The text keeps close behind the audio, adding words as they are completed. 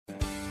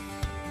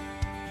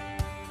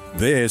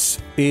This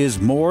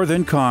is More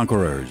Than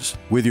Conquerors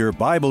with your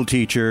Bible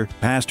teacher,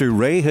 Pastor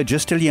Ray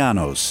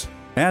Hagistilianos.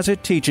 As a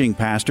teaching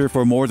pastor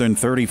for more than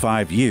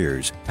 35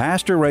 years,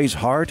 Pastor Ray's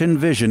heart and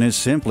vision is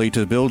simply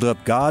to build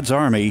up God's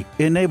army,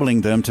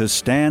 enabling them to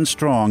stand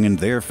strong in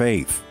their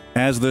faith.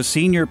 As the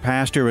senior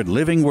pastor at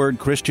Living Word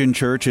Christian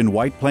Church in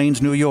White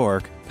Plains, New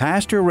York,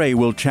 Pastor Ray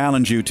will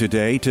challenge you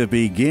today to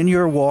begin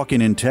your walk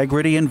in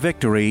integrity and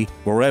victory,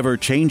 forever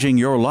changing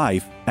your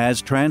life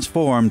as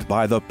transformed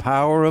by the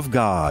power of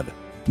God.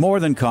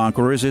 More Than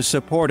Conquerors is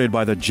supported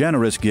by the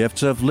generous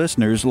gifts of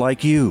listeners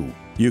like you.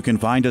 You can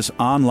find us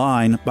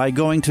online by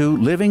going to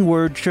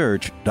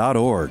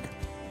livingwordchurch.org.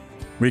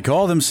 We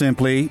call them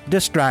simply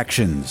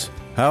distractions.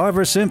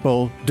 However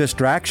simple,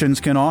 distractions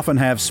can often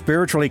have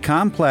spiritually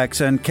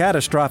complex and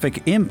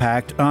catastrophic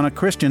impact on a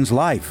Christian's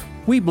life.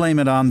 We blame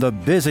it on the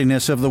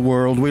busyness of the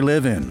world we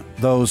live in,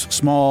 those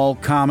small,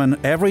 common,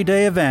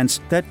 everyday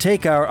events that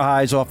take our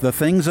eyes off the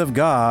things of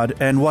God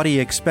and what He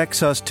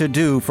expects us to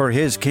do for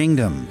His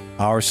kingdom.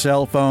 Our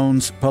cell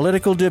phones,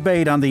 political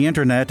debate on the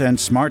internet and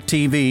smart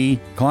TV,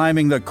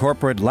 climbing the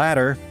corporate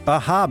ladder, a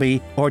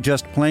hobby, or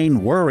just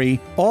plain worry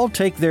all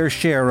take their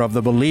share of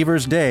the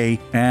believer's day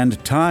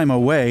and time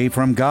away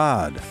from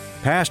God.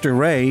 Pastor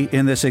Ray,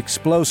 in this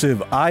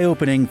explosive,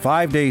 eye-opening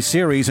 5-day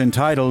series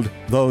entitled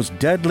Those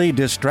Deadly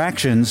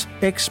Distractions,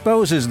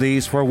 exposes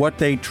these for what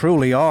they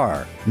truly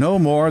are. No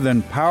more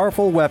than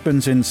powerful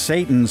weapons in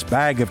Satan's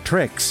bag of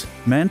tricks,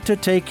 meant to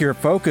take your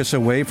focus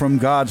away from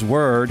God's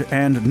Word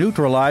and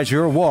neutralize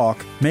your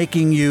walk,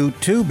 making you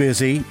too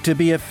busy to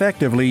be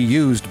effectively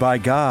used by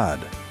God.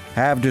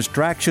 Have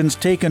distractions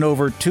taken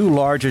over too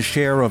large a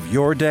share of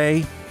your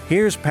day?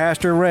 Here's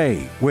Pastor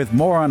Ray with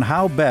more on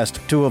how best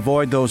to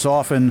avoid those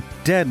often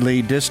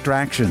deadly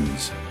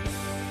distractions.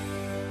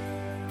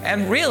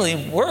 And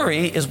really,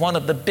 worry is one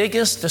of the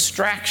biggest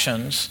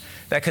distractions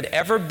that could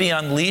ever be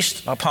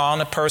unleashed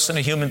upon a person,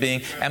 a human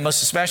being, and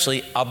most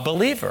especially a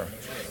believer.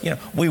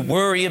 We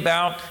worry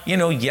about,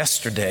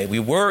 yesterday. We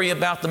worry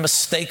about the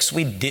mistakes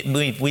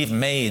we've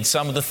made,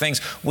 some of the things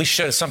we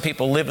should. Some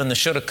people live in the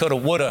shoulda, coulda,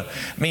 woulda.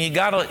 I mean, you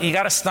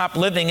gotta stop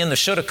living in the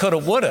shoulda, coulda,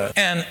 woulda.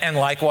 And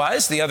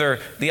likewise, the other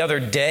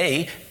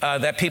day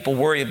that people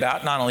worry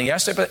about, not only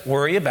yesterday, but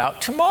worry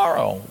about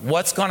tomorrow.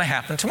 What's going to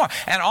happen tomorrow?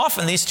 And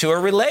often these two are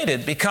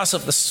related because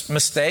of the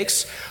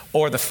mistakes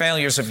or the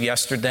failures of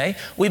yesterday.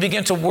 We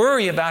begin to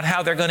worry about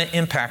how they're going to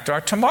impact our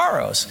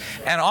tomorrows.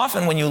 And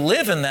often when you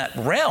live in that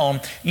realm,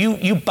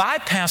 you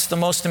bypass the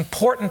most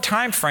important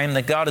time frame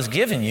that God has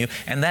given you,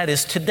 and that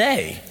is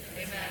today.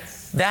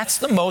 That's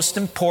the most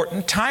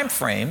important time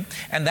frame,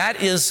 and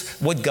that is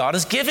what God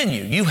has given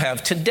you. You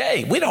have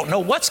today. We don't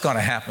know what's going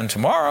to happen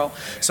tomorrow,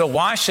 so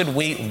why should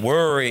we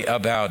worry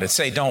about it?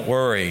 Say, don't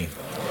worry.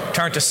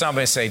 Turn to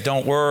somebody and say,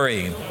 don't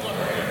worry.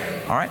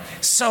 All right?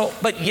 So,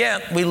 but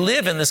yet we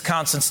live in this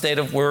constant state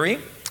of worry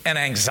and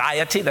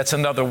anxiety. That's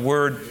another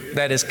word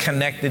that is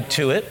connected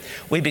to it.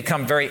 We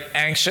become very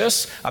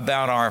anxious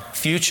about our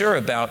future,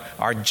 about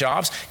our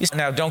jobs.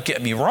 Now, don't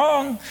get me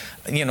wrong.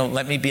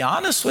 Let me be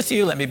honest with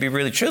you. Let me be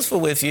really truthful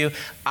with you.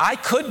 I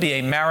could be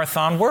a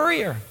marathon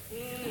worrier.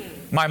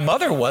 My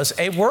mother was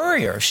a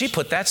worrier. She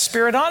put that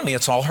spirit on me.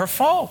 It's all her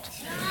fault.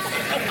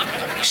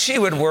 She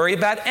would worry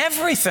about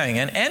everything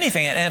and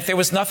anything. And if there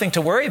was nothing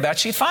to worry about,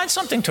 she'd find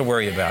something to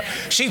worry about.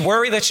 She'd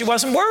worry that she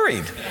wasn't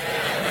worried.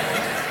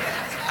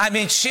 I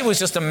mean, she was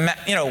just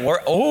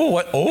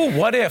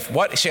what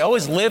if? She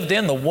always lived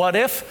in the what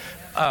if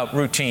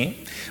routine.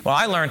 Well,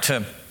 I learned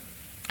to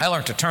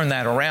turn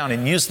that around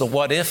and use the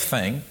what if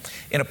thing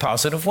in a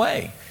positive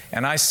way.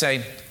 And I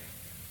say,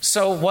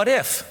 so what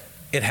if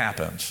it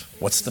happens?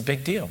 What's the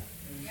big deal?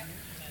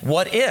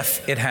 What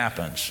if it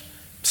happens?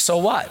 So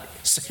what?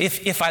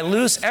 If I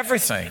lose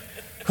everything,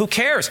 who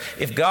cares?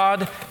 If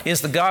God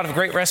is the God of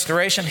great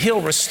restoration, He'll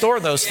restore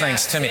those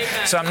things to me.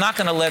 So I'm not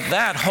going to let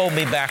that hold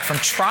me back from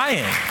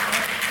trying.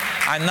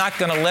 I'm not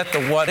going to let the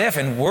what if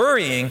and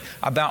worrying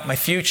about my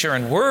future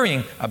and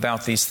worrying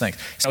about these things.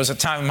 There was a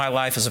time in my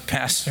life as a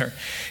pastor,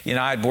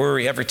 I'd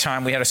worry every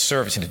time we had a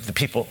service.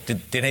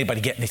 Did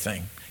anybody get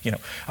anything?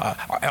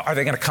 Are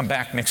they going to come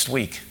back next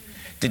week?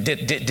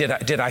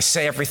 Did I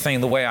say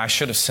everything the way I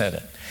should have said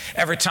it?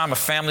 Every time a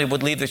family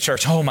would leave the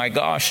church, oh my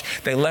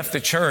gosh, they left the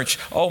church.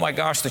 Oh my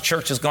gosh, the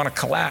church is going to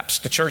collapse.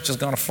 The church is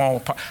going to fall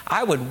apart.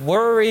 I would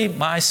worry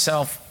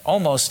myself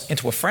almost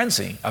into a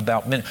frenzy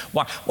about ministry.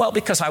 Why? Well,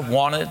 because I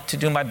wanted to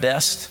do my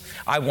best.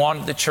 I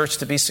wanted the church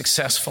to be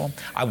successful.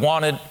 I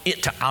wanted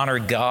it to honor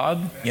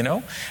God,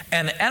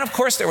 And of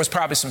course, there was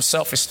probably some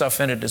selfish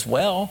stuff in it as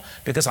well,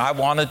 because I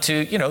wanted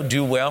to,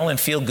 do well and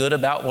feel good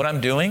about what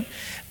I'm doing.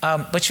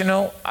 But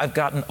I've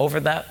gotten over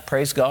that,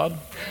 praise God.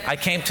 I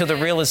came to the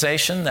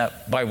realization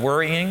that by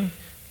worrying,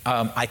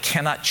 I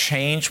cannot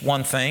change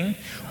one thing.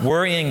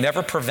 Worrying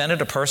never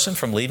prevented a person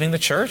from leaving the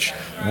church.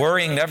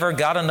 Worrying never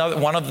got another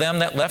one of them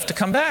that left to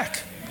come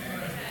back.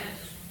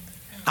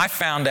 I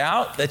found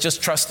out that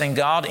just trusting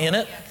God in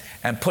it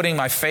and putting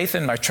my faith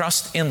and my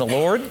trust in the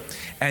Lord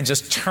and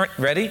just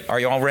ready? Are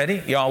you all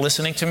ready? You all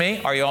listening to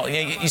me? Are you all,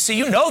 you see,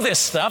 you know this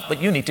stuff,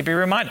 but you need to be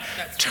reminded.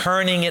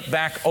 Turning it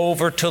back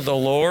over to the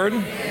Lord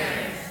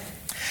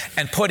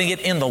and putting it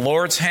in the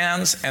Lord's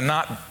hands and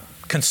not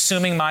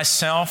consuming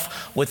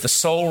myself with the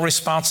sole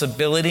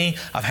responsibility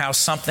of how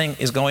something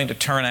is going to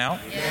turn out,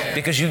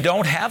 because you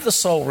don't have the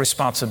sole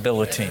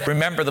responsibility.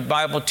 Remember, the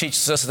Bible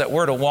teaches us that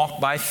we're to walk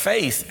by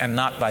faith and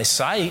not by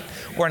sight.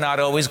 We're not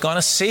always going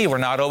to see. We're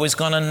not always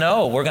going to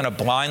know. We're going to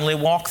blindly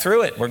walk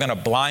through it. We're going to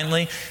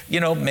blindly,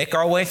 make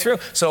our way through.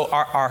 So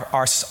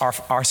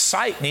our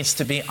sight needs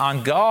to be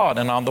on God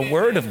and on the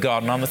Word of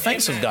God and on the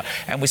things of God.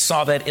 And we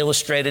saw that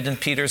illustrated in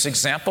Peter's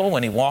example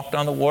when he walked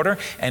on the water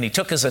and he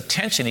took his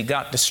attention. He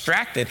got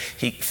distracted.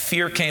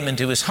 Fear came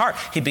into his heart.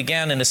 He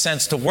began, in a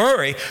sense, to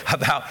worry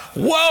about,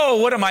 whoa,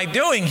 what am I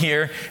doing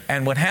here?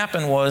 And what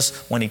happened was,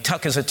 when he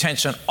took his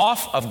attention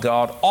off of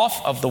God,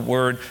 off of the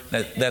word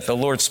that the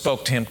Lord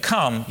spoke to him,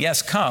 come,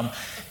 yes, come,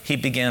 he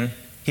begins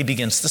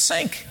to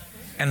sink.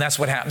 And that's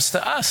what happens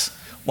to us.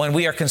 When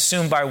we are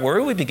consumed by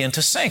worry, we begin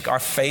to sink. Our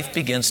faith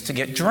begins to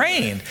get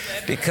drained,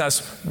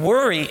 because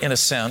worry, in a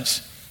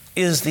sense,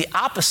 is the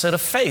opposite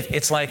of faith.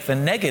 It's like the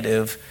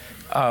negative.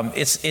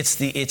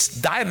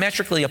 It's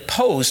diametrically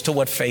opposed to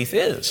what faith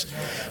is.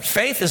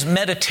 Faith is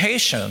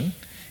meditation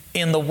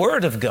in the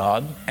Word of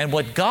God and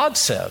what God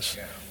says.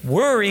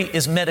 Worry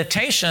is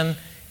meditation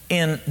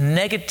in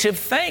negative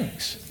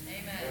things,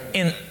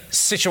 in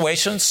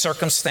situations,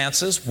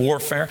 circumstances,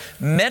 warfare,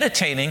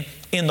 meditating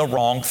in the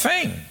wrong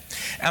thing.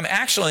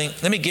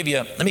 Let me give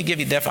you.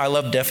 I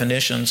love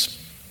definitions.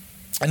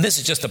 And this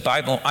is just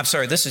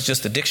this is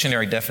just a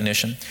dictionary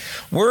definition.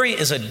 Worry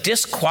is a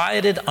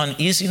disquieted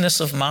uneasiness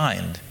of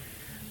mind,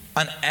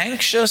 an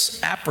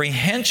anxious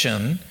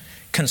apprehension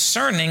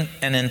concerning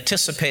an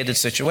anticipated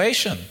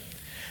situation,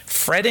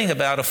 fretting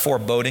about a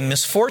foreboding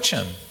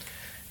misfortune.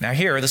 Now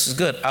here, this is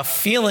good, a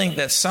feeling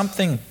that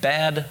something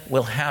bad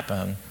will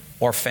happen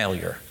or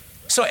failure.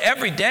 So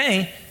every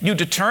day you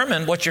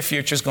determine what your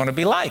future is going to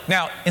be like.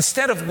 Now,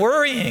 instead of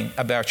worrying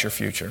about your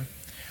future,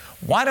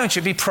 why don't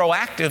you be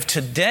proactive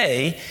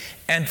today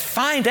and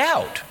find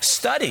out,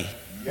 study,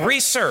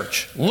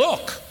 research,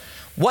 look,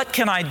 what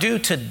can I do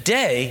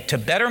today to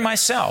better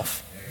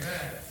myself?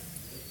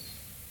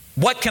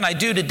 What can I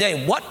do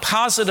today? What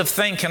positive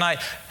thing can I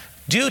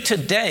do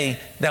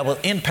today that will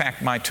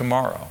impact my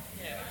tomorrow?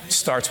 It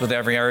starts with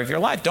every area of your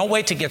life. Don't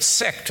wait to get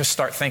sick to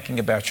start thinking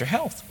about your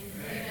health.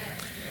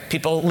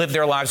 People live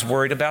their lives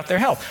worried about their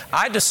health.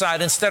 I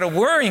decided, instead of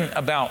worrying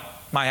about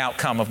my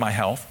outcome of my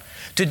health,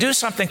 to do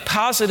something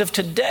positive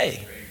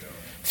today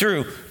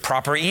through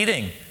proper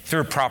eating,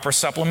 through proper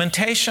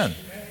supplementation,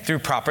 through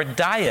proper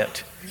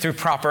diet, through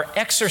proper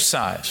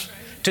exercise,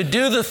 to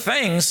do the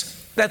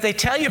things that they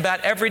tell you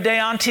about every day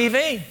on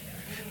TV.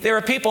 There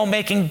are people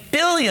making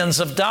billions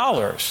of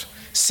dollars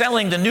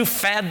selling the new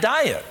fad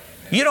diet.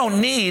 You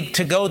don't need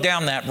to go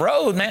down that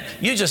road, man.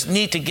 You just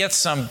need to get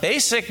some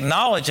basic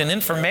knowledge and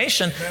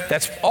information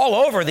that's all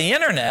over the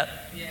internet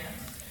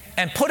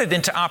and put it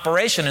into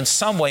operation in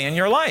some way in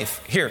your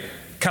life. Here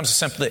comes a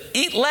simple: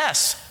 eat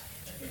less.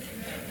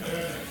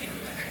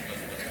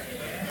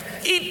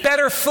 Eat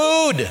better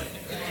food.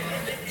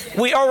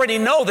 We already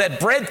know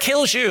that bread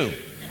kills you.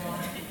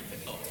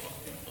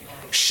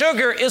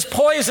 Sugar is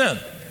poison.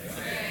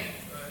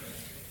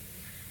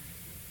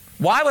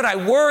 Why would I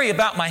worry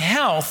about my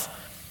health,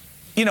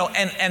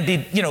 and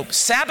be,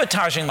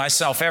 sabotaging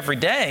myself every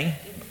day?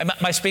 Am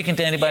I speaking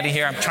to anybody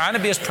here? I'm trying to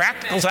be as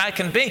practical as I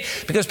can be,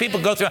 because people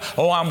go through,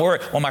 I'm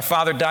worried. Well, my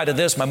father died of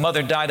this, my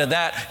mother died of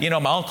that,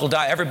 my uncle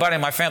died, everybody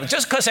in my family.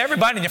 Just because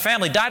everybody in your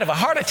family died of a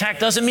heart attack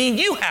doesn't mean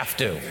you have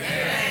to.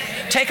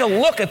 Take a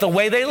look at the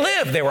way they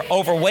lived. They were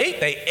overweight.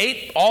 They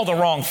ate all the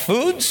wrong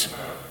foods.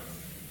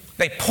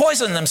 They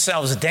poisoned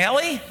themselves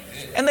daily,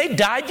 and they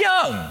died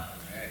young.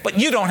 But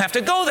you don't have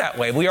to go that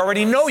way. We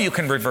already know you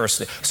can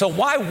reverse it. So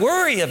why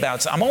worry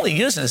about, I'm only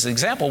using this as an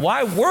example,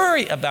 why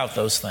worry about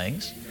those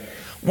things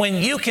when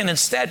you can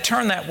instead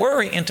turn that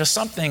worry into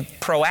something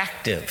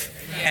proactive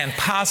and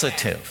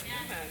positive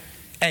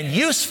and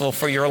useful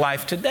for your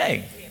life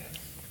today?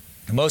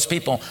 Most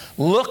people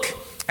look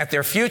at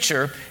their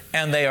future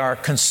and they are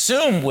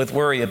consumed with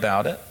worry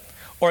about it,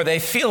 or they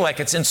feel like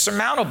it's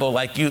insurmountable,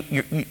 like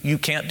you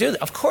can't do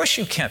that. Of course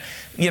you can.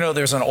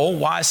 There's an old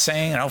wise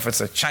saying, I don't know if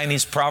it's a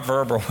Chinese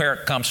proverb or where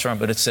it comes from,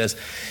 but it says,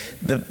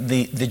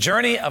 the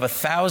journey of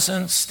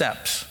 1,000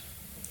 steps,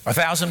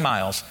 1,000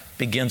 miles,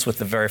 begins with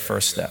the very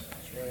first step.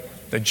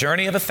 The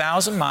journey of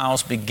 1,000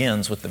 miles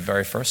begins with the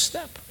very first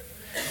step.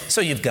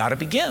 So you've got to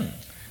begin.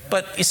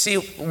 But you see,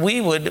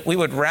 we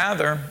would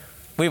rather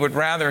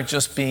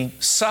just be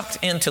sucked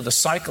into the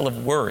cycle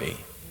of worry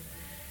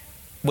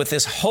with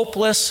this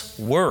hopeless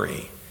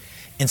worry,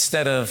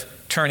 instead of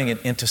turning it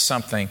into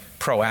something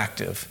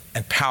proactive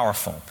and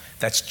powerful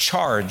that's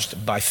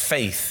charged by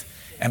faith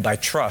and by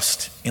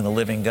trust in the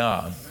living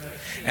God.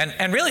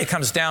 And really it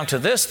comes down to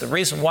this: the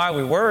reason why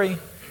we worry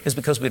is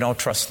because we don't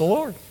trust the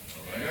Lord.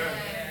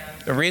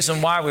 The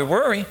reason why we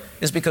worry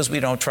is because we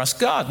don't trust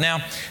God.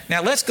 Now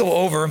let's go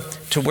over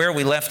to where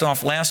we left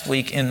off last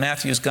week in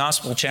Matthew's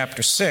Gospel,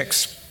 chapter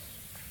 6,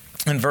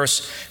 in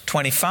verse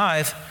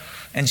 25.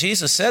 And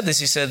Jesus said this.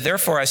 He said,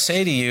 "Therefore I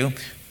say to you,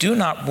 do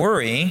not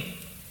worry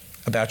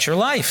about your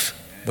life,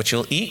 what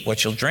you'll eat,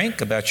 what you'll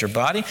drink, about your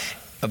body,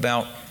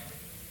 about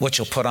what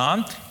you'll put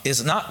on.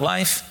 Is not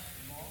life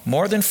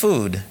more than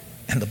food,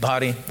 and the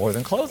body more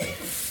than clothing?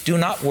 Do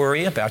not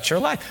worry about your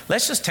life."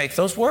 Let's just take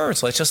those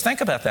words. Let's just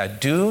think about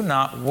that. Do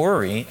not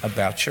worry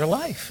about your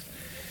life.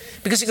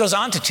 Because he goes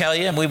on to tell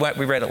you, and we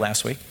read it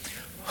last week,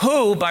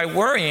 who by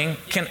worrying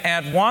can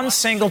add one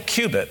single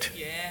cubit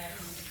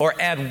or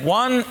add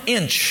 1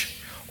 inch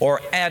or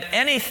add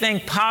anything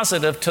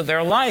positive to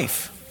their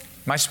life.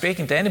 Am I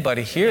speaking to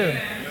anybody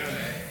here?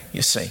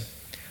 You see.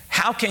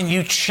 How can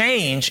you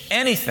change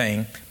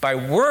anything by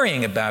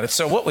worrying about it?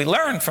 So what we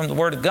learn from the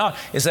Word of God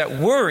is that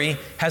worry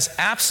has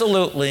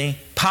absolutely,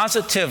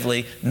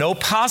 positively, no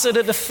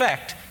positive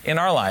effect in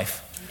our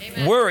life.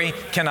 Amen. Worry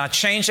cannot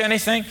change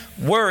anything.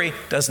 Worry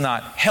does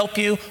not help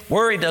you.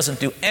 Worry doesn't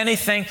do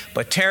anything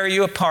but tear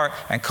you apart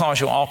and cause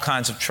you all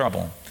kinds of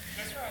trouble.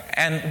 That's right.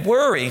 And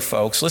worry,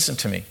 folks, listen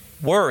to me.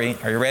 Worry,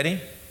 are you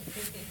ready?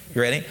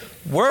 You ready?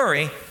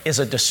 Worry is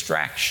a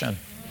distraction.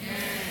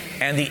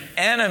 And the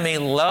enemy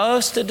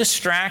loves to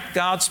distract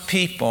God's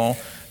people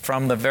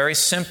from the very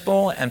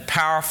simple and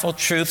powerful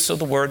truths of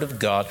the Word of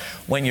God.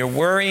 When you're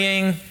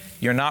worrying,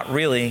 you're not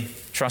really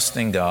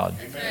trusting God.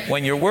 Amen.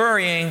 When you're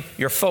worrying,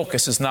 your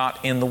focus is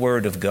not in the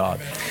Word of God.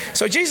 Amen.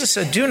 So Jesus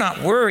said, do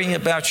not worry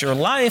about your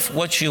life,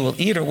 what you will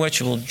eat or what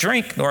you will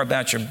drink, nor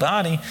about your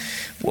body.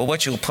 Well,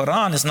 what you will put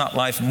on. Is not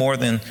life more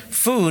than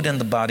food,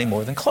 and the body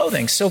more than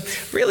clothing? So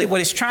really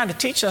what he's trying to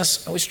teach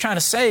us, what he's trying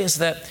to say is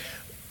that,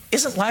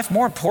 isn't life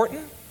more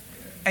important?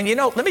 And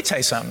let me tell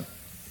you something,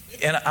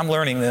 and I'm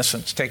learning this,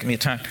 and it's taking me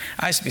time.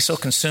 I used to be so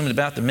consumed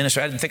about the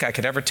ministry, I didn't think I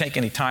could ever take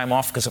any time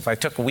off, because if I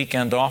took a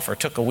weekend off or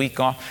took a week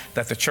off,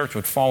 that the church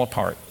would fall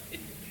apart.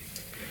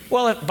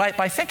 Well,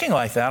 by thinking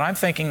like that, I'm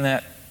thinking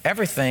that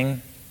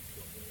everything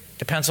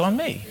depends on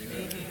me.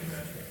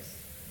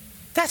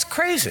 That's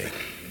crazy.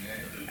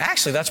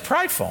 Actually, that's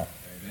prideful.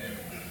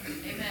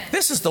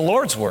 This is the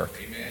Lord's work.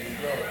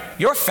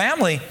 Your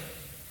family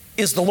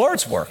is the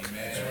Lord's work.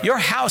 Your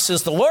house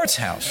is the Lord's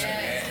house.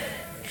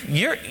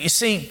 You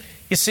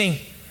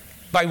see,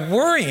 by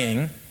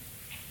worrying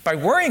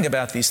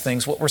about these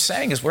things, what we're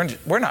saying is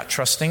we're not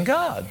trusting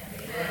God.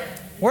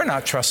 We're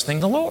not trusting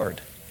the Lord.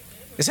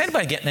 Is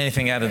anybody getting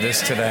anything out of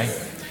this today?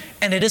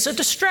 And it is a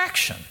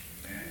distraction.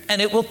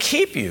 And it will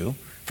keep you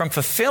from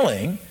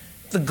fulfilling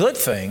the good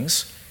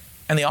things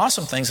and the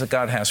awesome things that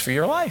God has for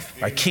your life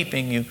by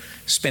keeping you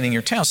spinning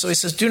your tail. So he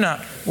says, do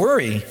not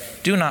worry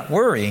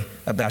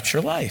about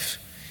your life.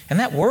 And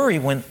that worry,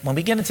 when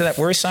we get into that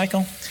worry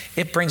cycle,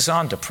 it brings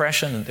on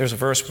depression. And there's a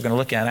verse we're going to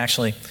look at,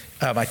 actually.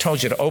 I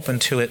told you to open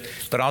to it,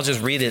 but I'll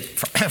just read it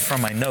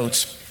from my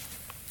notes.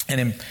 And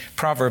in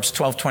Proverbs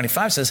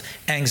 12:25 it says,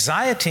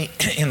 anxiety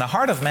in the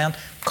heart of man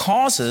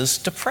causes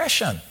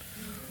depression.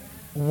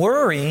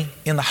 Worry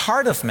in the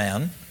heart of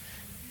man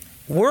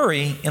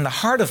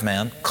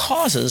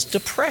causes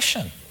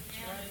depression.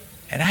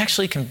 It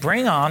actually can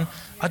bring on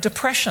a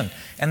depression.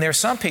 And there are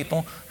some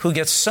people who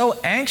get so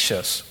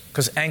anxious,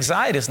 because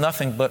anxiety is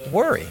nothing but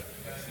worry.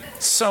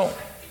 So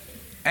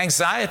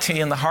anxiety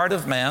in the heart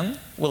of man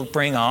will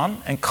bring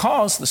on and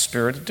cause the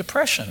spirit of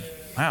depression.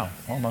 Wow,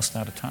 almost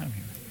out of time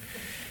here.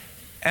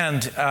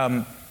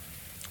 And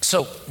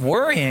so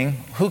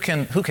worrying, who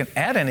can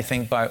add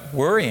anything by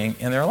worrying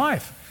in their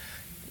life?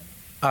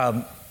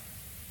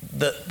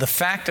 The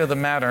fact of the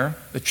matter,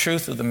 the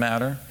truth of the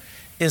matter,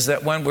 is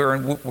that when we're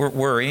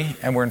worry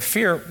and we're in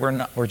fear,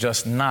 we're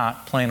just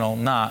not, plain old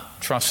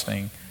not,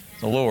 trusting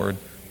the Lord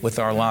with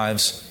our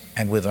lives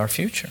and with our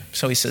future.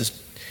 So he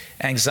says,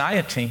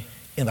 anxiety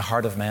in the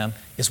heart of man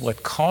is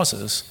what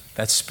causes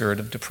that spirit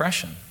of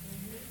depression.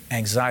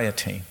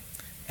 Anxiety.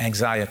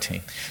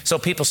 So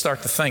people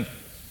start to think,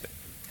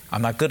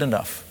 I'm not good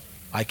enough.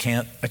 I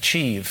can't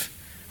achieve.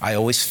 I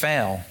always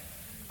fail.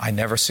 I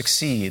never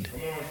succeed.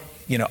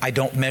 I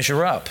don't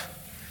measure up.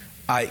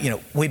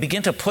 We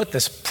begin to put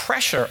this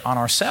pressure on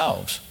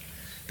ourselves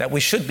that we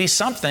should be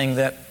something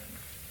that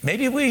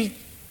maybe we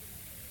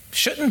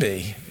shouldn't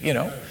be,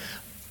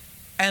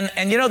 And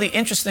the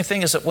interesting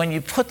thing is that when you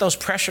put those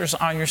pressures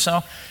on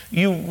yourself,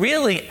 you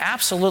really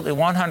absolutely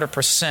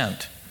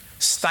 100%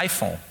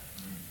 stifle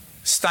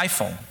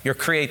your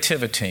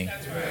creativity.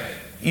 That's right.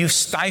 You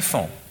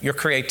stifle your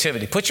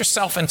creativity. Put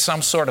yourself in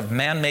some sort of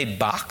man-made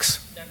box.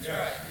 That's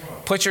right.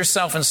 Put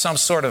yourself in some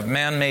sort of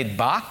man-made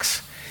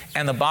box,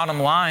 and the bottom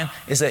line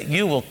is that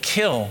you will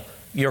kill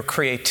your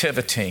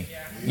creativity.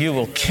 You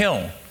will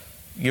kill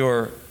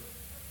your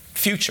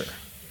future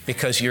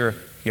because you're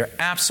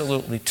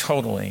absolutely,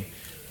 totally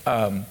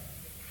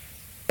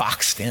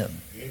boxed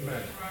in.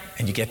 Amen.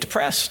 And you get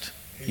depressed.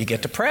 You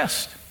get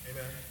depressed.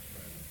 Amen.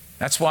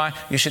 That's why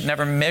you should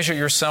never measure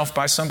yourself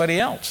by somebody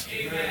else.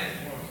 Amen.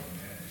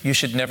 You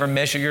should never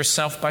measure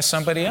yourself by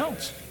somebody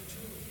else.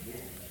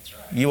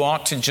 You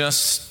ought to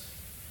just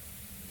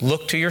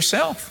look to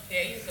yourself.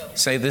 There you go.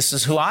 Say, this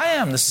is who I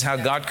am. This is how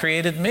God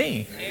created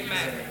me.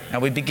 Amen.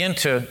 And we begin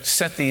to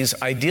set these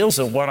ideals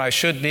of what I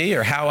should be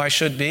or how I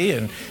should be,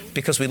 and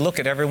because we look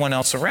at everyone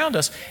else around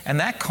us, and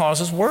that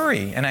causes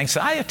worry and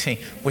anxiety,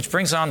 which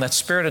brings on that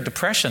spirit of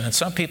depression. And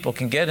some people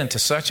can get into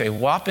such a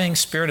whopping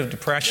spirit of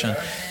depression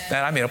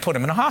that, it'll put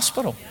them in a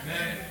hospital,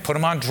 put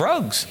them on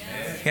drugs.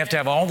 You have to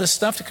have all this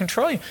stuff to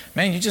control you.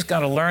 Man, you just got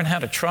to learn how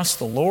to trust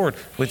the Lord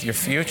with your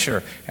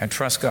future and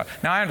trust God.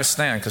 Now, I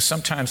understand, because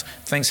sometimes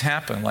things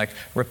happen like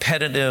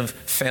repetitive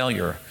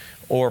failure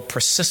or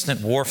persistent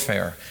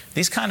warfare.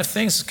 These kind of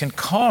things can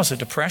cause a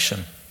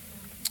depression.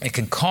 It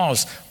can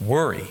cause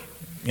worry,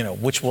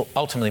 which will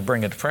ultimately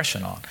bring a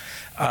depression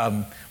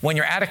on. When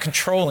you're out of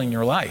control in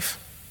your life,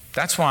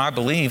 that's why I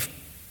believe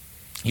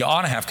you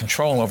ought to have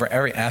control over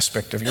every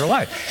aspect of your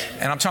life.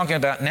 And I'm talking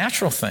about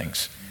natural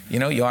things.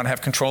 You ought to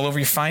have control over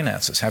your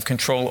finances, have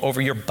control over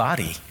your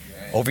body,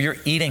 over your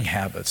eating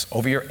habits,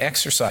 over your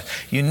exercise.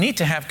 You need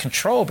to have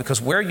control,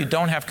 because where you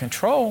don't have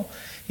control,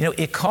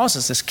 it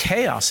causes this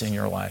chaos in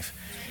your life.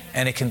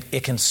 And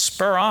it can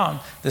spur on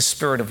this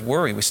spirit of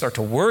worry. We start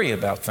to worry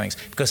about things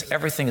because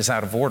everything is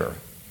out of order.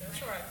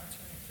 That's right.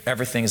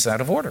 Everything is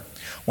out of order.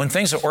 When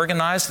things are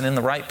organized and in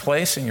the right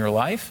place in your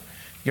life's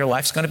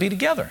going to be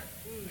together.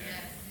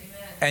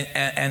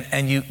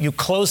 And you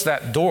close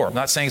that door. I'm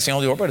not saying it's the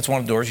only door, but it's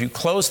one of the doors. You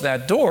close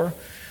that door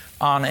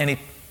on any,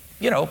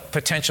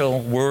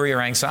 potential worry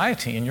or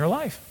anxiety in your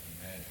life.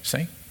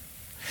 See?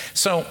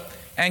 So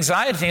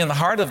anxiety in the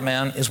heart of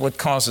man is what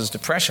causes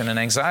depression, and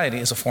anxiety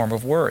is a form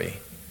of worry.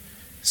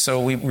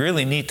 So we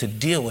really need to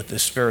deal with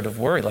this spirit of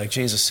worry. Like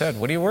Jesus said,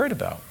 what are you worried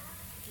about?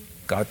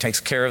 God takes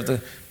care of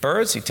the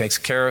birds. He takes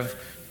care of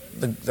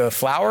the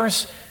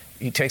flowers.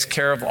 He takes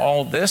care of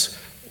all this.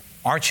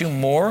 Aren't you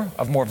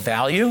of more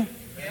value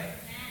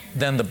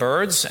than the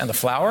birds and the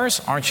flowers?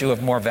 Aren't you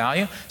of more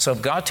value? So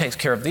if God takes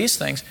care of these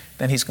things,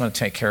 then He's going to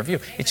take care of you.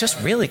 It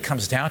just really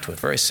comes down to a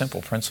very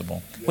simple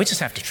principle. We just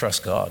have to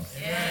trust God.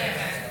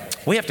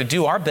 We have to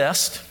do our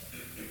best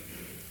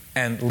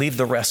and leave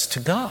the rest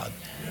to God.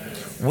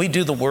 We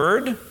do the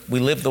Word, we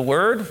live the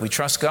Word, we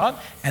trust God,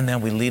 and then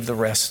we leave the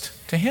rest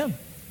to Him.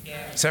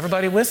 Is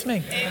everybody with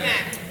me?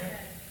 Amen.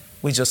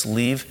 We just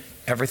leave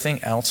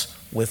everything else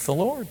with the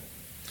Lord.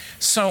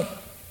 So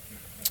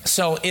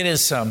it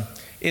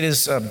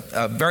is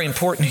very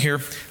important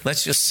here.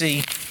 Let's just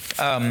see.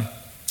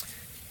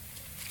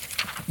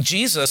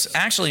 Jesus,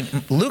 actually,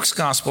 Luke's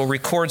gospel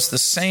records the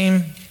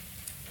same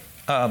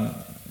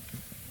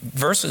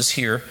verses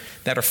here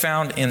that are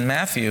found in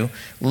Matthew.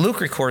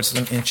 Luke records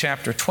them in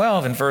chapter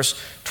 12 and verse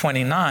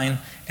 29,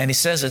 and he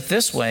says it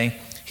this way.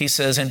 He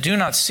says, "And do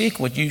not seek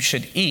what you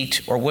should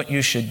eat or what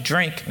you should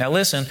drink." Now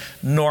listen,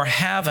 "nor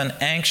have an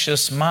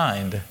anxious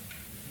mind."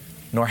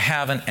 Nor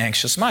have an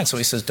anxious mind. So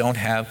he says, don't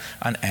have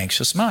an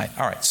anxious mind.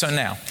 All right, so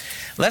now,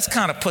 let's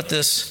kind of put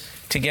this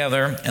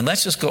together, and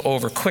let's just go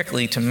over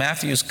quickly to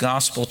Matthew's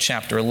Gospel,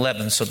 chapter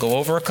 11. So go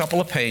over a couple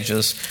of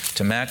pages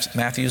to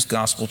Matthew's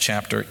Gospel,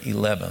 chapter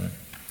 11.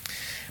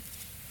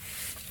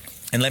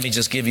 And let me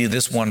just give you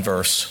this one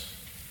verse,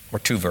 or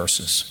two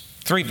verses,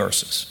 three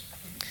verses.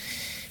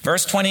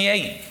 Verse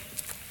 28,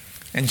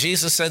 and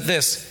Jesus said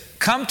this,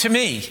 "Come to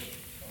me,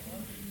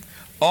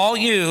 all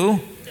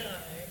you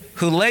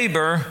who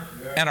labor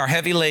and are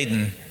heavy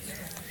laden,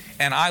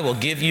 and I will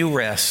give you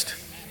rest.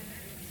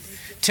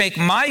 Take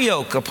my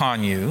yoke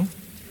upon you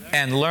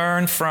and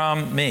learn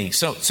from me."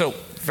 So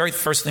very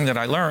first thing that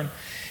I learned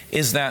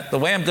is that the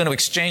way I'm going to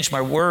exchange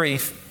my worry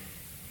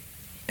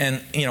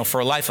and for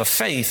a life of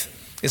faith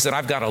is that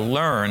I've got to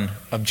learn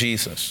of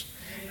Jesus.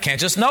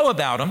 Can't just know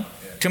about Him.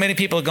 Too many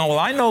people are going, "Well,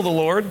 I know the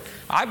Lord.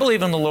 I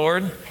believe in the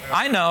Lord.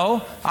 I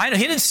know." He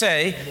didn't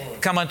say,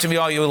 "Come unto me,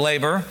 all you who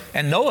labor,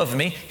 and know of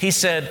me." He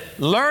said,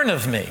 "Learn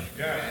of me."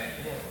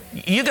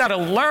 You got to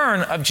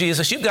learn of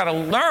Jesus. You've got to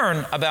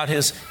learn about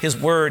His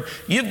Word.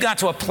 You've got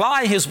to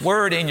apply His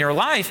Word in your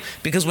life,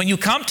 because when you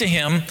come to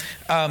Him,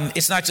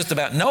 it's not just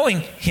about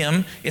knowing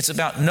Him, it's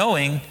about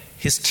knowing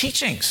His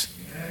teachings,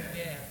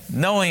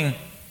 knowing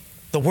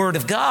the Word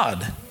of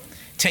God.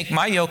 "Take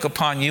my yoke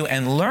upon you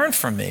and learn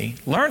from me,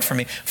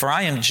 for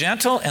I am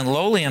gentle and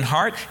lowly in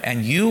heart,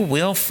 and you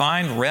will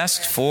find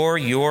rest for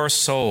your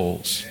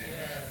souls."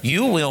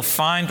 You will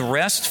find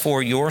rest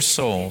for your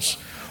souls.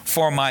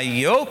 "For my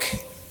yoke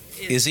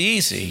is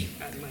easy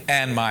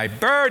and my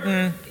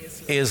burden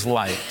is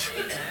light."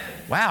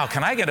 Wow,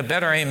 can I get a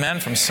better amen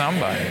from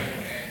somebody?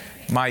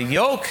 My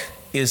yoke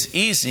is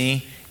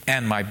easy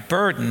and my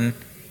burden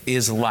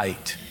is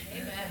light.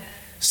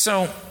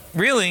 So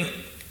really,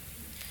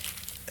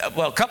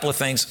 well, a couple of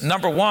things.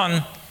 Number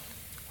one,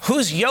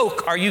 whose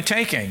yoke are you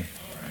taking?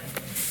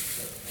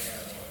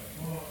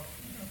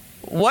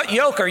 What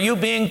yoke are you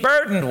being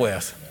burdened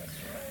with?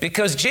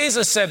 Because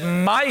Jesus said,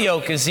 "My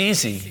yoke is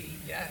easy.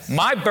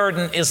 My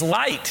burden is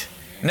light."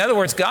 In other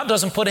words, God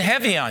doesn't put a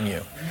heavy on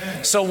you.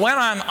 So when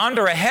I'm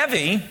under a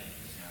heavy,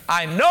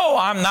 I know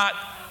I'm not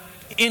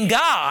in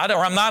God,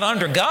 or I'm not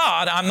under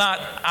God.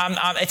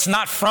 It's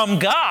not from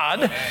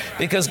God,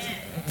 because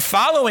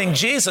Following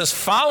Jesus,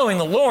 following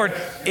the Lord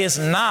is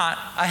not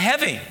a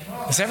heavy.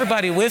 Is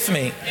everybody with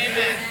me?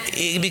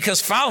 Amen. Because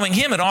following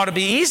Him, it ought to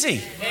be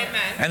easy. Amen.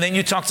 And then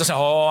you talk to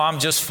someone, oh, I'm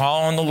just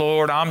following the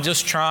Lord. I'm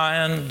just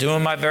trying,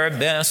 doing my very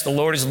best. The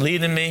Lord is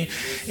leading me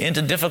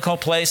into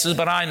difficult places,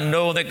 but I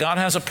know that God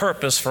has a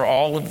purpose for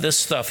all of this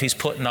stuff He's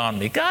putting on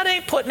me. God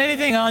ain't putting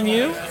anything on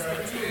you.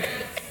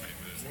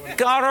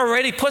 God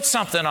already put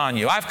something on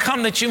you. I've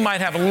come that you might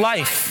have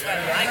life,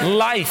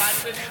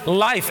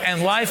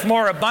 and life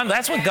more abundant.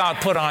 That's what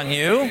God put on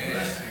you.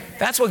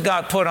 That's what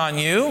God put on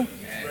you.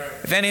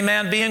 If any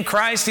man be in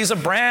Christ, he's a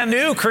brand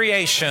new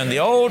creation. The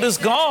old is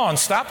gone.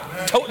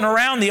 Stop toting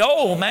around the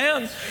old,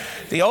 man.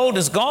 The old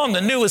is gone.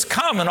 The new is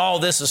come. And all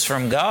this is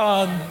from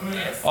God.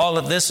 All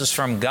of this is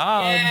from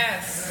God.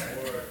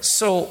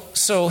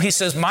 So he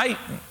says, my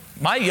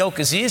yoke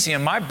is easy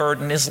and my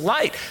burden is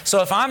light.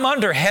 So if I'm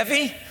under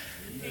heavy,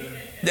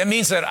 that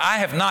means that I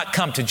have not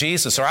come to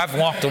Jesus, or I've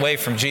walked away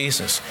from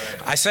Jesus.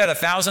 I said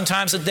 1,000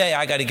 times a day,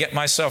 I got to get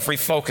myself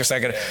refocused.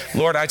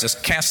 Lord, I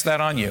just cast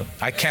that on you.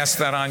 I cast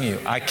that on you.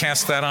 I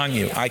cast that on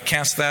you. I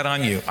cast that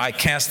on you. I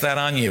cast that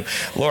on you.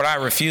 Lord, I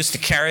refuse to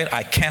carry it.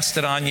 I cast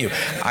it on you.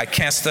 I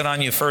cast it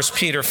on you. 1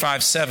 Peter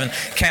 5:7,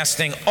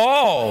 casting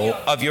all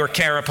of your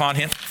care upon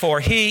Him, for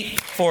He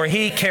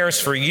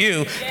cares for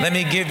you. Let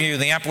me give you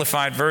the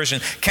Amplified Version.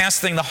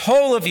 Casting the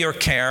whole of your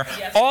care,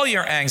 all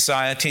your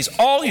anxieties,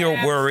 all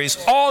your worries,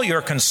 all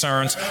your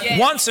concerns,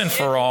 once and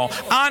for all,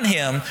 on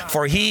Him,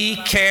 for He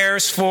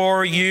cares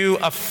for you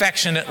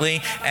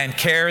affectionately and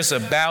cares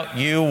about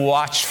you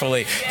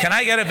watchfully. Can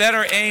I get a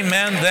better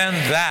amen than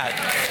that?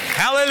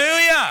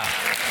 Hallelujah!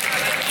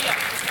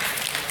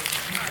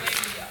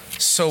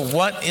 So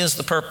what is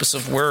the purpose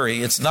of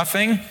worry? It's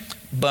nothing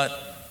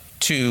but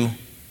to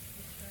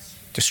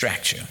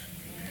distract you.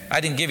 I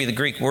didn't give you the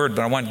Greek word,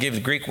 but I want to give you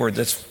the Greek word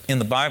that's in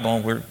the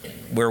Bible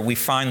where we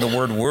find the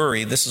word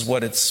worry. This is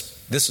what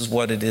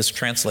it is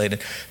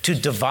translated: to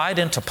divide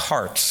into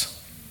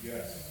parts.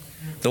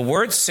 The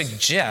word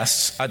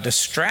suggests a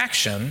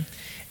distraction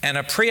and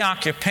a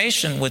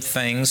preoccupation with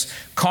things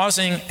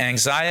causing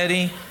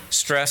anxiety,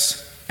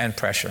 stress, and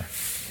pressure.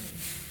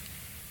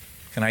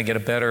 Can I get a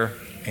better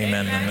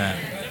amen than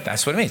that?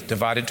 That's what it means,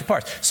 divide into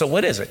parts. So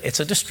what is it? It's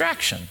a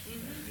distraction.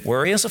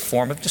 Worry is a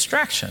form of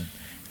distraction.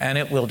 And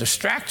it will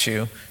distract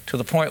you to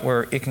the point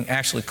where it can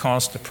actually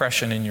cause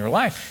depression in your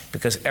life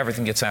because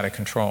everything gets out of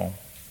control.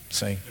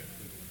 See,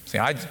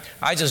 I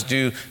just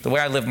do, the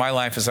way I live my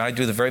life is I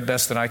do the very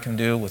best that I can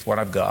do with what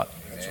I've got.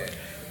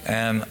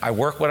 And I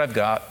work what I've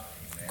got,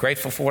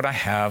 grateful for what I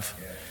have.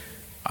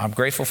 I'm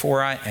grateful for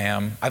where I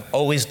am. I've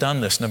always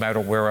done this no matter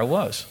where I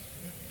was.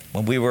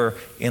 When we were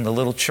in the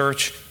little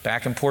church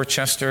back in Port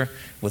Chester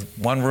with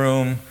one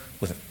room,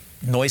 with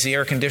noisy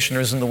air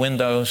conditioners in the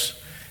windows,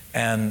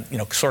 and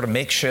sort of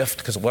makeshift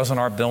because it wasn't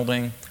our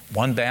building,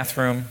 one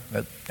bathroom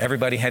that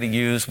everybody had to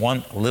use,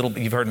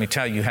 you've heard me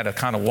tell you had to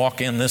kind of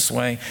walk in this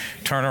way,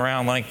 turn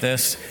around like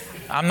this.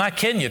 I'm not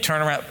kidding you,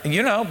 turn around.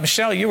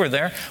 Michelle, you were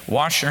there.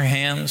 Wash your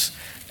hands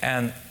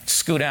and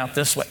scoot out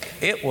this way.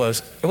 It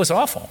was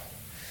awful,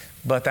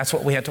 but that's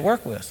what we had to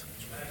work with.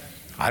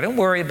 I didn't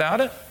worry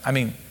about it. I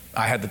mean,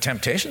 I had the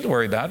temptation to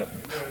worry about it.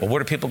 Well,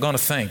 what are people going to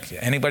think?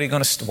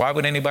 Why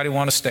would anybody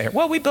want to stay here?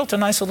 Well, we built a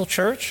nice little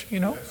church,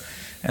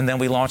 And then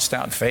we launched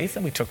out in faith,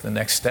 and we took the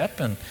next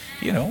step, and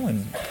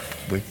and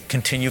we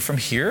continue from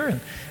here.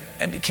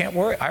 And you can't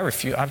worry. I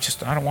refuse. I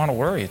don't want to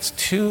worry. It's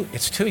too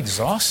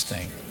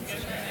exhausting.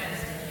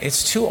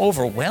 It's too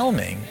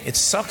overwhelming. It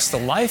sucks the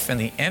life and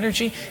the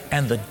energy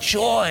and the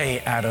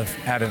joy out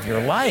of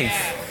your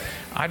life.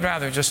 I'd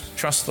rather just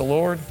trust the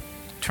Lord,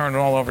 turn it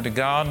all over to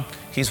God.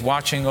 He's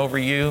watching over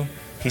you.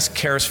 He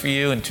cares for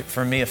you and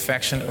for me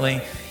affectionately.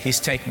 He's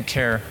taking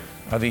care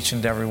of each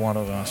and every one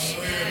of us.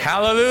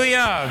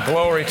 Hallelujah!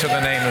 Glory to the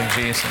name of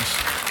Jesus.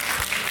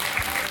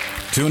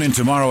 Tune in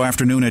tomorrow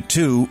afternoon at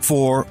 2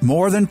 for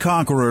More Than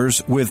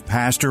Conquerors with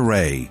Pastor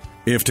Ray.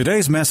 If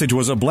today's message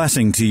was a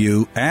blessing to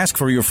you, ask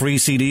for your free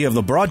CD of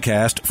the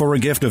broadcast for a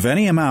gift of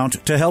any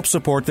amount to help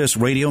support this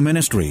radio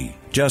ministry.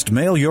 Just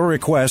mail your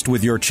request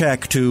with your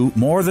check to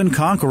More Than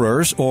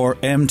Conquerors, or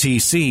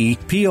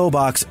MTC, P.O.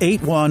 Box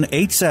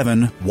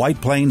 8187, White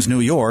Plains,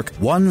 New York,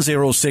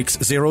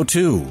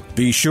 10602.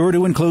 Be sure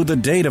to include the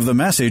date of the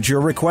message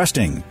you're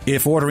requesting.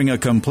 If ordering a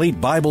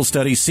complete Bible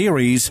study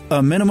series,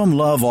 a minimum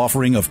love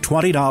offering of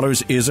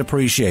 $20 is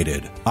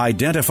appreciated.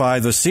 Identify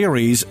the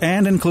series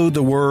and include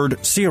the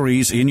word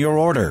series in your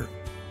order.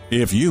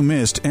 If you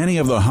missed any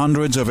of the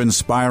hundreds of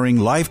inspiring,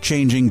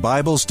 life-changing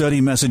Bible study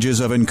messages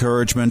of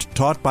encouragement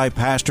taught by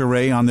Pastor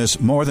Ray on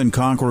this More Than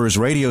Conquerors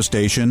radio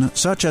station,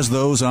 such as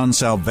those on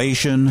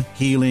salvation,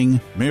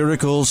 healing,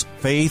 miracles,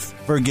 faith,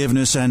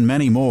 forgiveness, and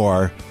many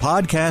more,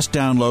 podcast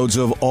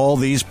downloads of all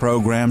these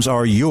programs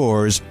are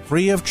yours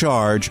free of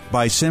charge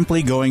by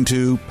simply going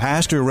to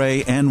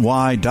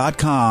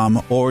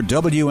PastorRayNY.com or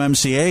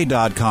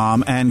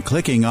WMCA.com and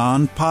clicking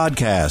on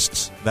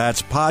Podcasts.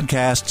 That's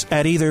podcasts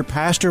at either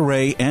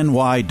PastorRayNY.com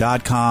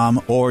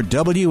or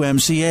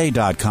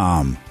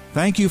WMCA.com.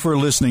 Thank you for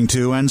listening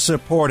to and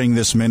supporting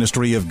this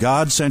ministry of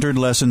God-centered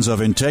lessons of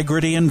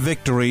integrity and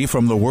victory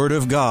from the Word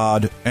of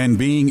God, and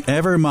being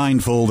ever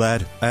mindful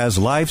that, as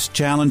life's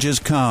challenges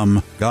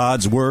come,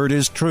 God's Word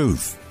is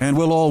truth and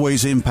will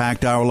always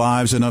impact our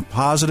lives in a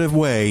positive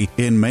way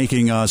in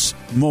making us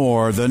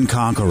more than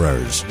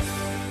conquerors.